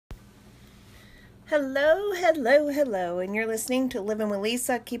Hello, hello, hello, and you're listening to Living with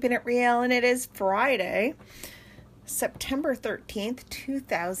Lisa, Keeping It Real, and it is Friday, September 13th,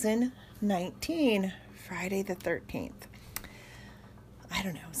 2019, Friday the 13th. I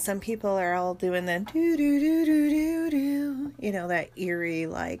don't know, some people are all doing the do-do-do-do-do-do, you know, that eerie,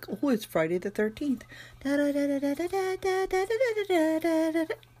 like, oh, it's Friday the 13th,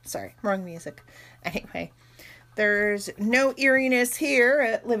 sorry, wrong music, anyway. There's no eeriness here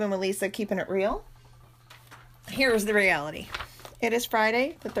at Living with Lisa, Keeping It Real. Here's the reality. It is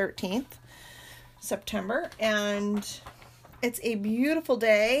Friday, the 13th, September, and it's a beautiful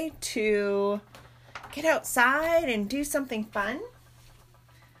day to get outside and do something fun.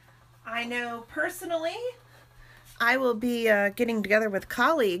 I know personally, I will be getting together with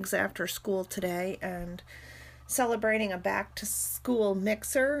colleagues after school today and celebrating a back-to-school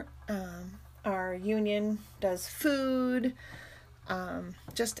mixer. Our union does food,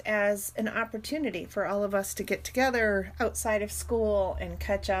 just as an opportunity for all of us to get together outside of school and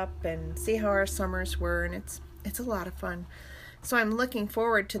catch up and see how our summers were, and it's a lot of fun. So I'm looking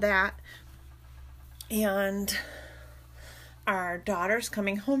forward to that. And our daughter's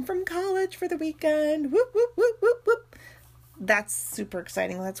coming home from college for the weekend. Whoop, whoop, whoop, whoop, whoop. That's super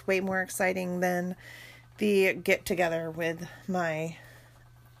exciting. That's way more exciting than the get together with my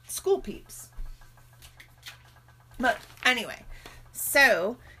school peeps. But anyway,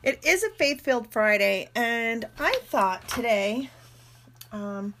 so it is a Faith-Filled Friday, and I thought today,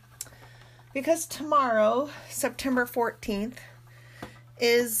 because tomorrow, September 14th,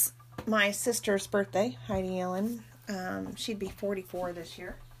 is my sister's birthday, Heidi Ellen. She'd be 44 this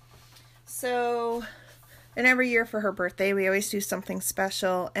year. So, and every year for her birthday, we always do something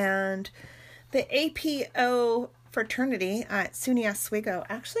special, and the APO fraternity at SUNY Oswego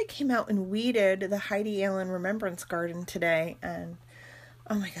actually came out and weeded the Heidi Ellen Remembrance Garden today, and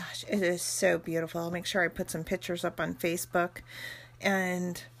oh my gosh, it is so beautiful. I'll make sure I put some pictures up on Facebook.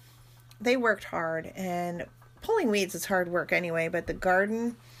 And they worked hard, and pulling weeds is hard work anyway, but the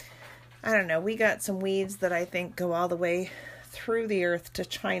garden, I don't know, we got some weeds that I think go all the way through the earth to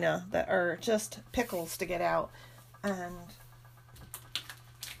China that are just pickles to get out. And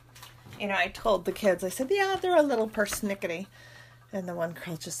you know, I told the kids, I said, yeah, they're a little persnickety. And the one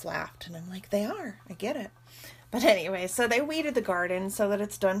girl just laughed. And I'm like, they are. I get it. But anyway, so they weeded the garden so that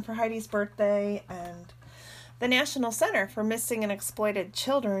it's done for Heidi's birthday. And the National Center for Missing and Exploited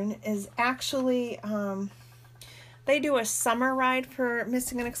Children is actually, they do a summer ride for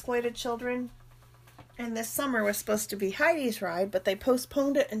missing and exploited children. And this summer was supposed to be Heidi's ride, but they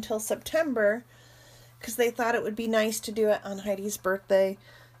postponed it until September because they thought it would be nice to do it on Heidi's birthday.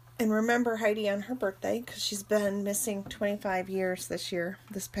 And remember Heidi on her birthday, because she's been missing 25 years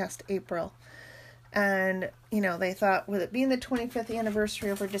this past April. And, you know, they thought, with it being the 25th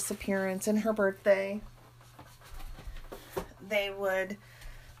anniversary of her disappearance and her birthday, they would,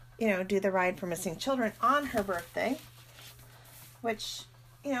 you know, do the ride for missing children on her birthday. Which,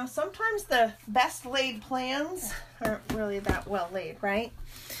 you know, sometimes the best laid plans aren't really that well laid, right?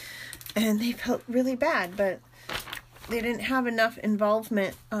 And they felt really bad, but they didn't have enough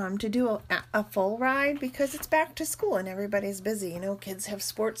involvement to do a full ride because it's back to school and everybody's busy. You know, kids have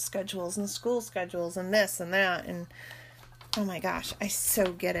sports schedules and school schedules and this and that. And oh my gosh, I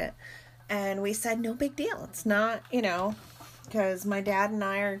so get it. And we said, no big deal. It's not, you know, because my dad and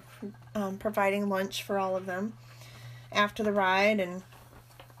I are providing lunch for all of them after the ride. And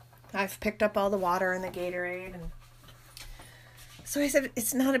I've picked up all the water and the Gatorade. And so I said,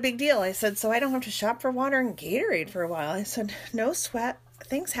 it's not a big deal. I said, so I don't have to shop for water and Gatorade for a while. I said, no sweat.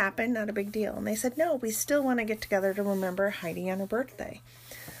 Things happen. Not a big deal. And they said, no, we still want to get together to remember Heidi on her birthday.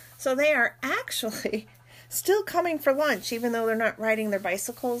 So they are actually still coming for lunch, even though they're not riding their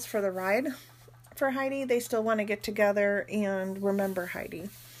bicycles for the ride for Heidi. They still want to get together and remember Heidi,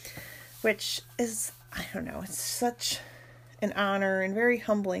 which is, I don't know, it's such an honor and very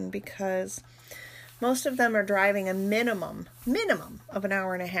humbling because most of them are driving a minimum of an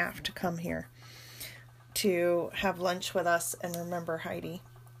hour and a half to come here to have lunch with us and remember Heidi.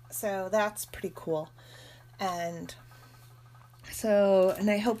 So that's pretty cool. And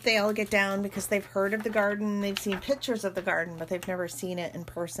I hope they all get down because they've heard of the garden. They've seen pictures of the garden, but they've never seen it in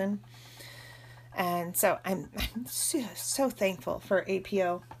person. And so I'm so thankful for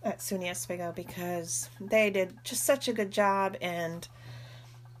APO at SUNY Oswego because they did just such a good job. And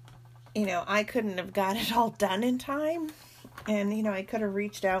you know, I couldn't have got it all done in time. And, you know, I could have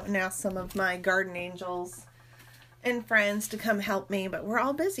reached out and asked some of my garden angels and friends to come help me, but we're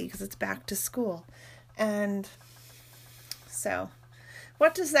all busy because it's back to school. And so,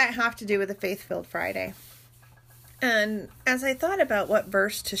 what does that have to do with a Faith-Filled Friday? And as I thought about what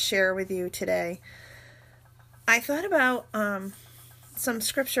verse to share with you today, I thought about some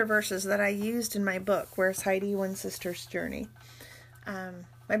scripture verses that I used in my book, Where's Heidi One Sister's Journey.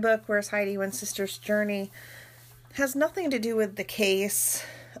 My book, Where's Heidi One Sister's Journey, has nothing to do with the case,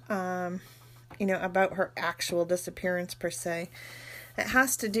 about her actual disappearance per se. It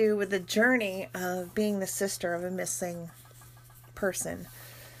has to do with the journey of being the sister of a missing person,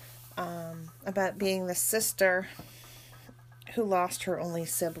 about being the sister who lost her only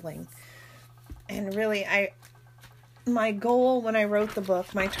sibling. And really, my goal when I wrote the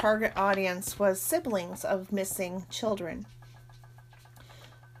book, my target audience was siblings of missing children.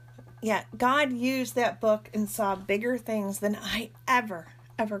 Yet God used that book and saw bigger things than I ever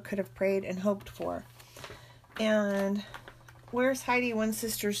could have prayed and hoped for. And Where's Heidi One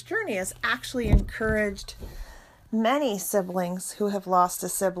Sister's Journey has actually encouraged many siblings who have lost a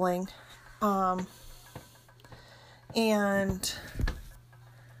sibling. And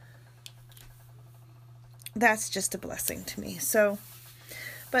that's just a blessing to me. So,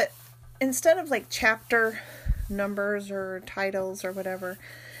 but instead of like chapter numbers or titles or whatever,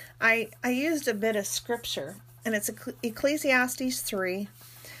 I used a bit of scripture, and it's Ecclesiastes 3,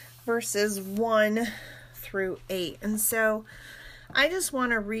 verses 1 through 8. And so I just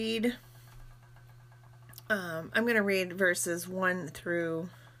want to read, I'm going to read verses 1 through,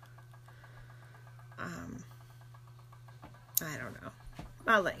 I don't know.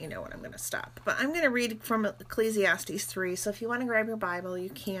 I'll let you know when I'm going to stop. But I'm going to read from Ecclesiastes 3. So if you want to grab your Bible, you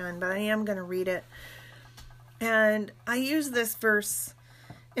can. But I am going to read it. And I use this verse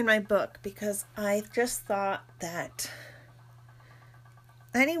in my book because I just thought that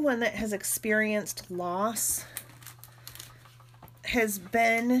anyone that has experienced loss has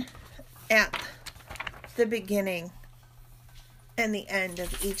been at the beginning and the end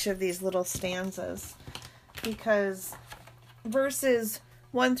of each of these little stanzas, because verses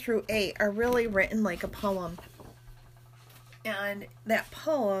 1 through 8 are really written like a poem. And that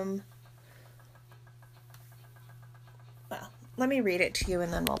poem, well, let me read it to you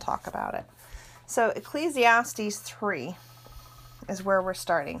and then we'll talk about it. So Ecclesiastes 3 is where we're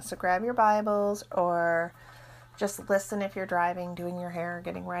starting. So grab your Bibles or just listen if you're driving, doing your hair,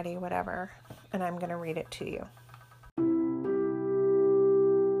 getting ready, whatever. And I'm going to read it to you.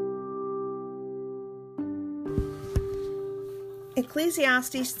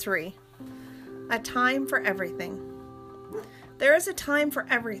 Ecclesiastes 3, a time for everything. There is a time for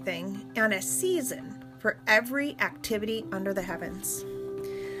everything and a season for every activity under the heavens.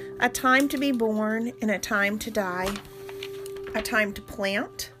 A time to be born and a time to die. A time to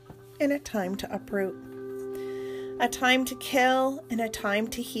plant and a time to uproot. A time to kill and a time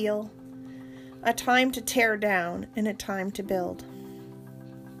to heal. A time to tear down and a time to build.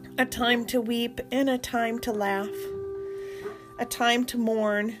 A time to weep and a time to laugh. A time to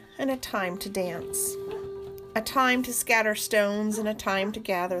mourn and a time to dance. A time to scatter stones and a time to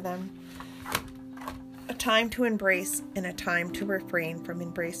gather them. A time to embrace and a time to refrain from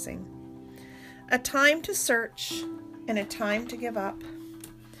embracing. A time to search and a time to give up.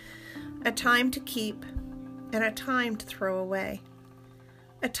 A time to keep and a time to throw away.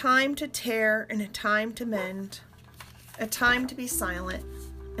 A time to tear and a time to mend. A time to be silent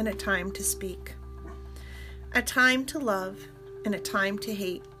and a time to speak. A time to love and a time to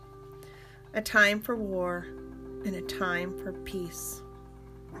hate. A time for war and a time for peace.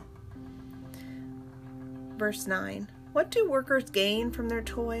 Verse 9. What do workers gain from their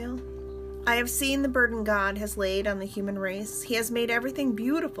toil? I have seen the burden God has laid on the human race. He has made everything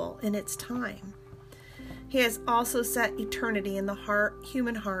beautiful in its time. He has also set eternity in the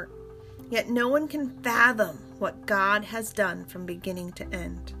human heart. Yet no one can fathom what God has done from beginning to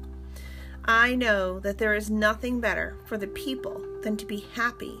end. I know that there is nothing better for the people than to be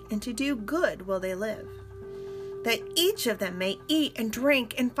happy and to do good while they live, that each of them may eat and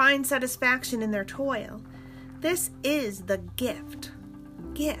drink and find satisfaction in their toil. This is the gift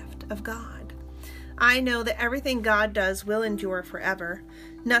of God. I know that everything God does will endure forever.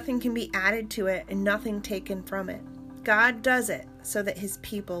 Nothing can be added to it and nothing taken from it. God does it so that his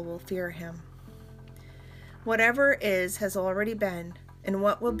people will fear him. Whatever is has already been, and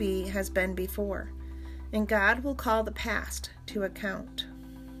what will be has been before, and God will call the past to account.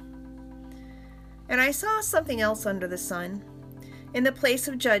 And I saw something else under the sun. In the place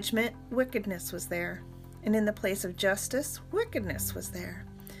of judgment, wickedness was there, and in the place of justice, wickedness was there.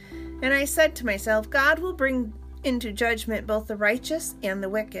 And I said to myself, God will bring into judgment both the righteous and the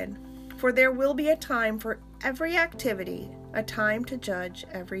wicked, for there will be a time for every activity, a time to judge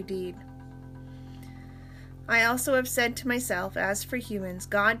every deed. I also have said to myself, as for humans,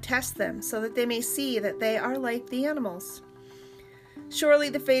 God tests them so that they may see that they are like the animals. Surely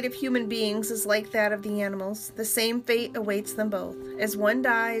the fate of human beings is like that of the animals. The same fate awaits them both. As one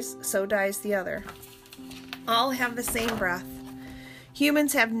dies, so dies the other. All have the same breath.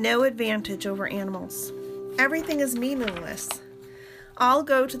 Humans have no advantage over animals. Everything is meaningless. All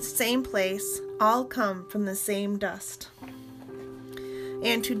go to the same place. All come from the same dust.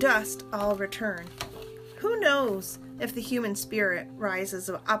 And to dust all return. Who knows if the human spirit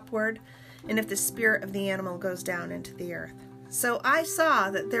rises upward and if the spirit of the animal goes down into the earth? So I saw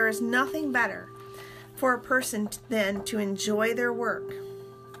that there is nothing better for a person than to enjoy their work,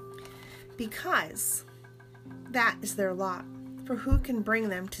 because that is their lot. For who can bring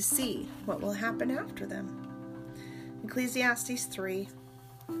them to see what will happen after them? Ecclesiastes 3,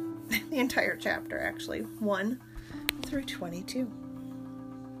 the entire chapter actually, 1 through 22.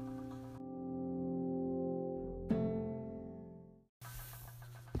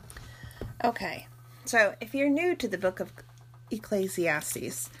 Okay, so if you're new to the book of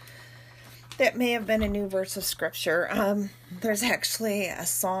Ecclesiastes, that may have been a new verse of scripture. There's actually a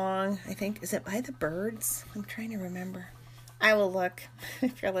song, I think, is it by the Byrds? I'm trying to remember. I will look.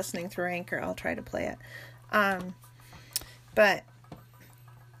 If you're listening through Anchor, I'll try to play it. But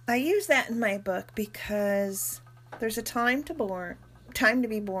I use that in my book because there's a time to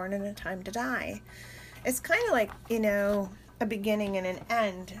be born and a time to die. It's kind of like, a beginning and an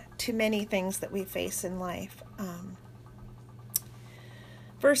end to many things that we face in life.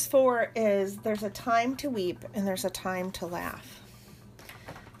 Verse 4 is, there's a time to weep and there's a time to laugh.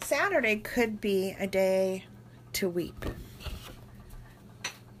 Saturday could be a day to weep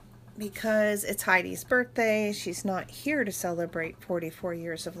because it's Heidi's birthday. She's not here to celebrate 44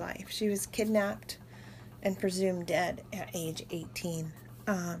 years of life. She was kidnapped and presumed dead at age 18.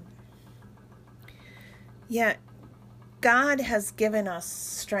 Yet God has given us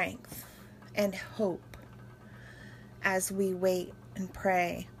strength and hope as we wait and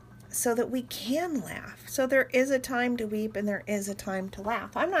pray so that we can laugh. So there is a time to weep and there is a time to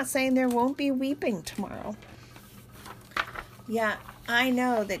laugh. I'm not saying there won't be weeping tomorrow. Yet I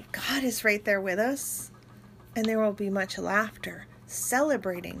know that God is right there with us, and there will be much laughter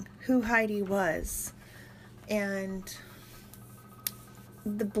celebrating who Heidi was and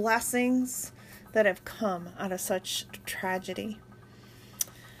the blessings that have come out of such tragedy.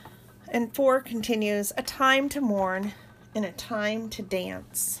 And 4 continues, a time to mourn and a time to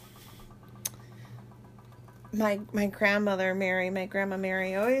dance. My grandmother Mary, my grandma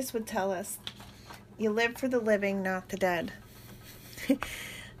Mary, always would tell us, you live for the living, not the dead.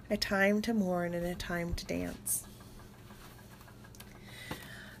 A time to mourn and a time to dance.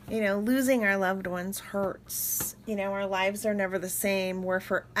 Losing our loved ones hurts. Our lives are never the same. We're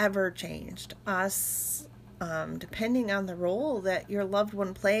forever changed. Us, depending on the role that your loved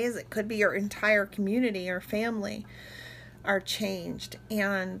one plays, it could be your entire community or family, are changed.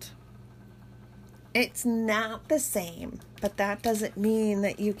 And it's not the same, but that doesn't mean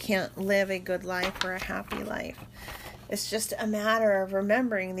that you can't live a good life or a happy life. It's just a matter of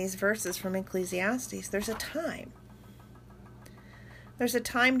remembering these verses from Ecclesiastes. There's a time. There's a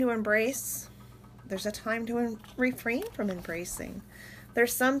time to embrace. There's a time to refrain from embracing.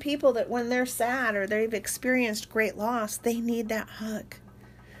 There's some people that when they're sad or they've experienced great loss, they need that hug.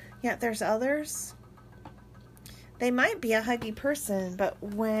 Yet there's others, they might be a huggy person, but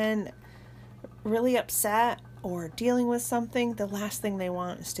when really upset or dealing with something, the last thing they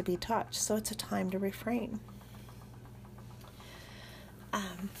want is to be touched. So it's a time to refrain.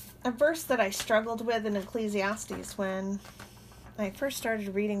 A verse that I struggled with in Ecclesiastes when I first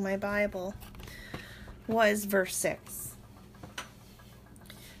started reading my Bible was verse 6.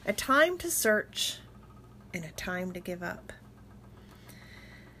 A time to search and a time to give up.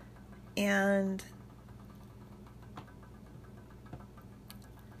 And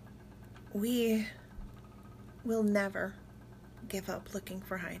we will never give up looking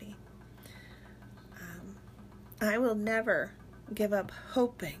for Heidi. I will never give up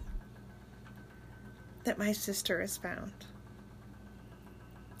hoping that my sister is found.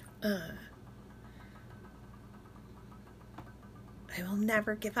 I will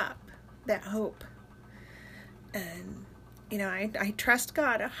never give up that hope. And, I trust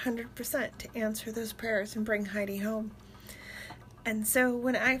God 100% to answer those prayers and bring Heidi home. And so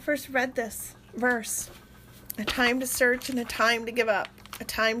when I first read this verse, a time to search and a time to give up, a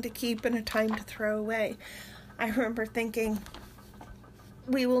time to keep and a time to throw away, I remember thinking,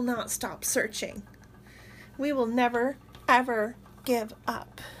 we will not stop searching. We will never, ever give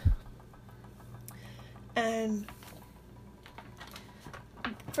up. And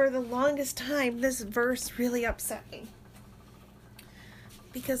for the longest time, this verse really upset me.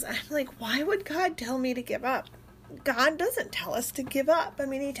 Because I'm like, why would God tell me to give up? God doesn't tell us to give up. I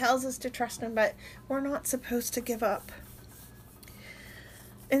mean, he tells us to trust him, but we're not supposed to give up.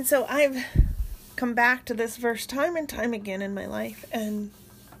 And so I've come back to this verse time and time again in my life. And,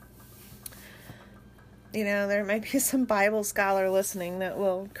 you know, there might be some Bible scholar listening that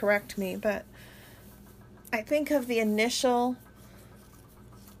will correct me, but I think of the initial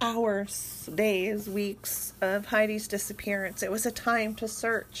hours, days, weeks of Heidi's disappearance. It was a time to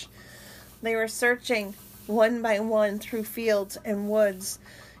search. They were searching one by one through fields and woods.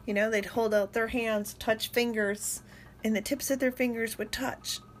 You know, they'd hold out their hands, touch fingers, and the tips of their fingers would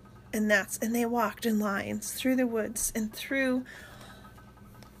touch. And they walked in lines through the woods and through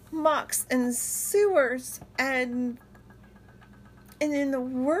mucks and sewers and in the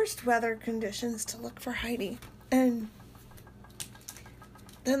worst weather conditions to look for Heidi. And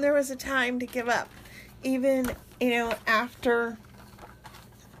then there was a time to give up. Even, you know, after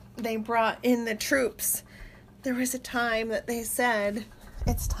they brought in the troops, there was a time that they said,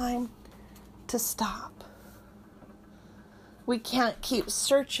 it's time to stop. We can't keep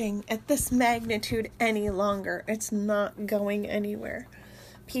searching at this magnitude any longer. It's not going anywhere.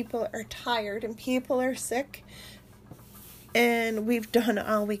 People are tired and people are sick. And we've done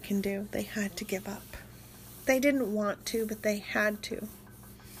all we can do. They had to give up. They didn't want to, but they had to.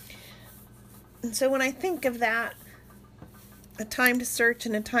 And so when I think of that, a time to search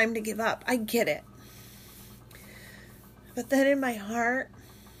and a time to give up, I get it. But then in my heart,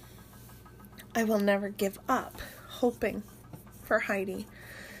 I will never give up hoping for Heidi.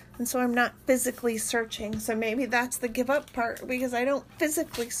 And so I'm not physically searching. So maybe that's the give up part, because I don't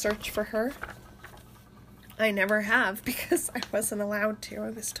physically search for her. I never have, because I wasn't allowed to. I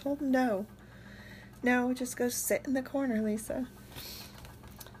was told no. No, just go sit in the corner, Lisa.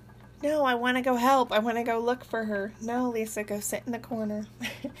 No, I want to go help. I want to go look for her. No, Lisa, go sit in the corner.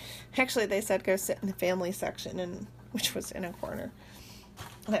 Actually, they said go sit in the family section, which was in a corner.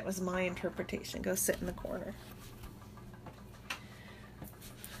 That was my interpretation. Go sit in the corner.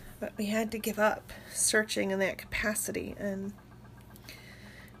 But we had to give up searching in that capacity. And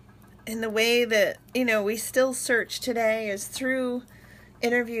the way that, you know, we still search today is through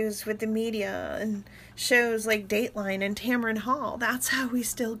interviews with the media and shows like Dateline and Tamron Hall. That's how we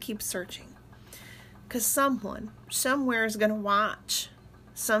still keep searching. Because someone, somewhere is going to watch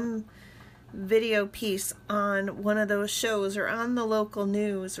some video piece on one of those shows or on the local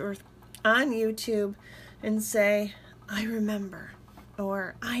news or on YouTube and say, I remember,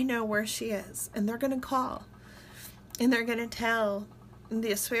 or I know where she is. And they're going to call. And they're going to tell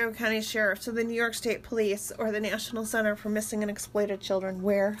the Oswego County Sheriffs or the New York State Police or the National Center for Missing and Exploited Children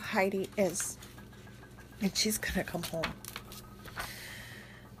where Heidi is. And she's going to come home.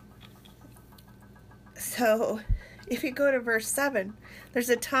 So, if you go to verse 7, there's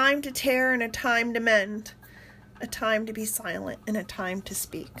a time to tear and a time to mend, a time to be silent and a time to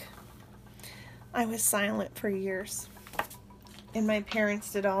speak. I was silent for years, and my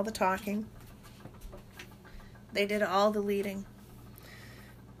parents did all the talking. They did all the leading.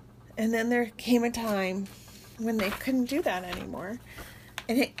 And then there came a time when they couldn't do that anymore.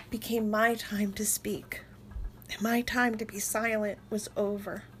 And it became my time to speak. And my time to be silent was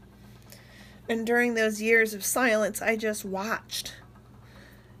over. And during those years of silence, I just watched,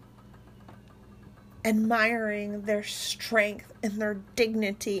 admiring their strength and their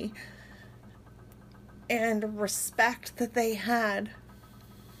dignity and respect that they had.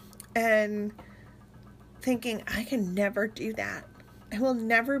 And thinking, I can never do that. I will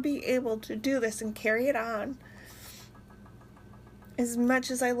never be able to do this and carry it on. As much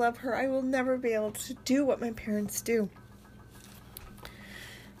as I love her, I will never be able to do what my parents do.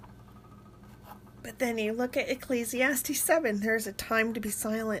 But then you look at Ecclesiastes 7, there's a time to be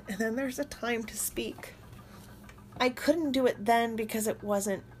silent, and then there's a time to speak. I couldn't do it then because it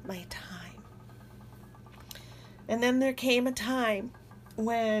wasn't my time. And then there came a time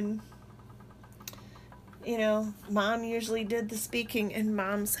when, you know, Mom usually did the speaking, and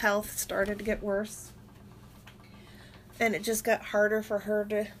Mom's health started to get worse. And it just got harder for her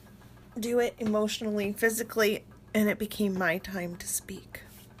to do it emotionally, physically, and it became my time to speak.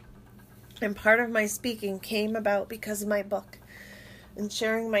 And part of my speaking came about because of my book, and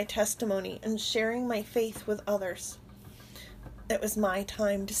sharing my testimony, and sharing my faith with others. It was my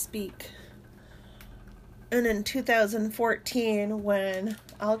time to speak. And in 2014, when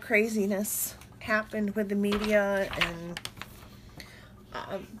all craziness happened with the media and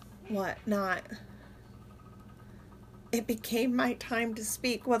whatnot, it became my time to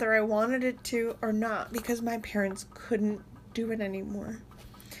speak, whether I wanted it to or not, because my parents couldn't do it anymore.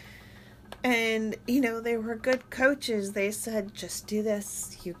 And, they were good coaches. They said, just do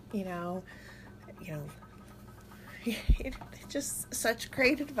this, just such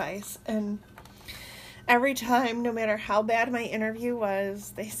great advice. And every time, no matter how bad my interview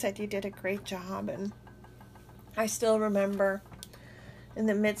was, they said, you did a great job. And I still remember in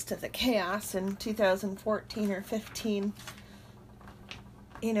the midst of the chaos in 2014 or 15,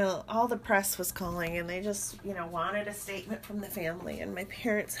 all the press was calling, and they just, wanted a statement from the family. And my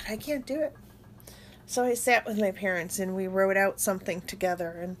parents said, I can't do it. So I sat with my parents, and we wrote out something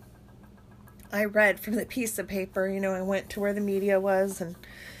together. And I read from the piece of paper. I went to where the media was and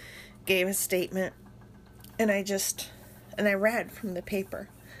gave a statement. And I read from the paper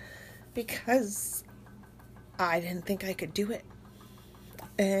because I didn't think I could do it.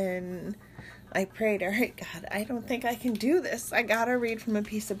 And I prayed, all right, God, I don't think I can do this. I gotta read from a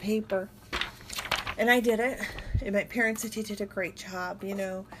piece of paper. And I did it. And my parents said, you did a great job,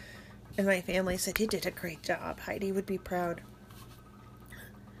 And my family said, you did a great job. Heidi would be proud.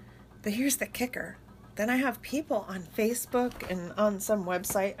 But here's the kicker. Then I have people on Facebook and on some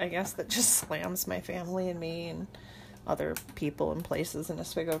website, I guess, that just slams my family and me and other people and places in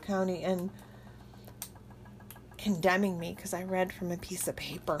Oswego County and condemning me because I read from a piece of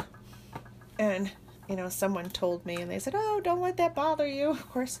paper. And, someone told me, and they said, oh, don't let that bother you. Of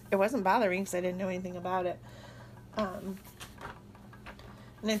course, it wasn't bothering because I didn't know anything about it. And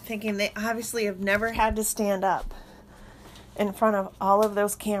I'm thinking they obviously have never had to stand up in front of all of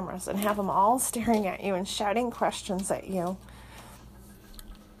those cameras and have them all staring at you and shouting questions at you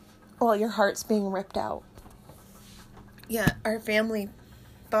while your heart's being ripped out. Yet our family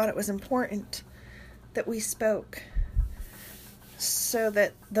thought it was important that we spoke so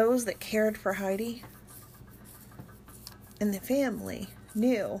that those that cared for Heidi and the family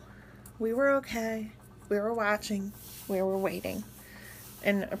knew we were okay, we were watching, we were waiting,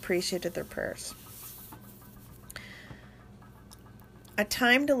 and appreciated their prayers. A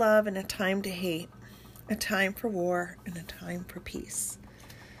time to love and a time to hate, a time for war and a time for peace.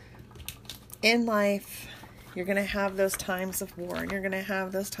 In life, you're going to have those times of war and you're going to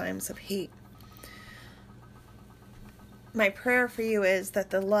have those times of hate. My prayer for you is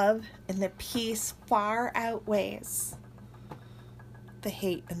that the love and the peace far outweighs the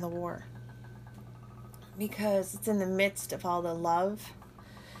hate and the war. Because it's in the midst of all the love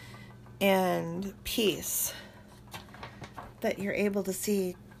and peace that you're able to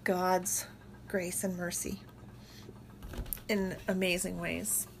see God's grace and mercy in amazing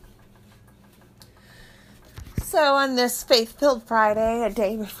ways. So on this Faith-Filled Friday, a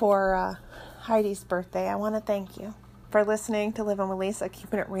day before Heidi's birthday, I want to thank you for listening to Living with Lisa,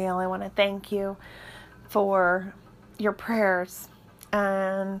 Keeping It Real. I want to thank you for your prayers.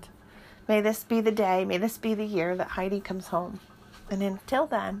 And may this be the day, may this be the year that Heidi comes home. And until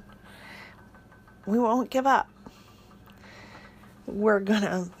then, we won't give up. We're going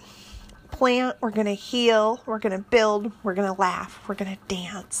to plant, we're going to heal, we're going to build, we're going to laugh, we're going to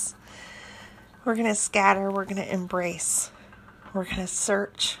dance. We're going to scatter, we're going to embrace. We're going to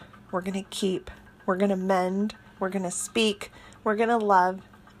search, we're going to keep, we're going to mend, we're going to speak, we're going to love,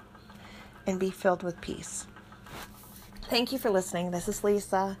 and be filled with peace. Thank you for listening. This is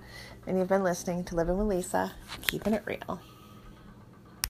Lisa, and you've been listening to Living with Lisa, Keeping It Real.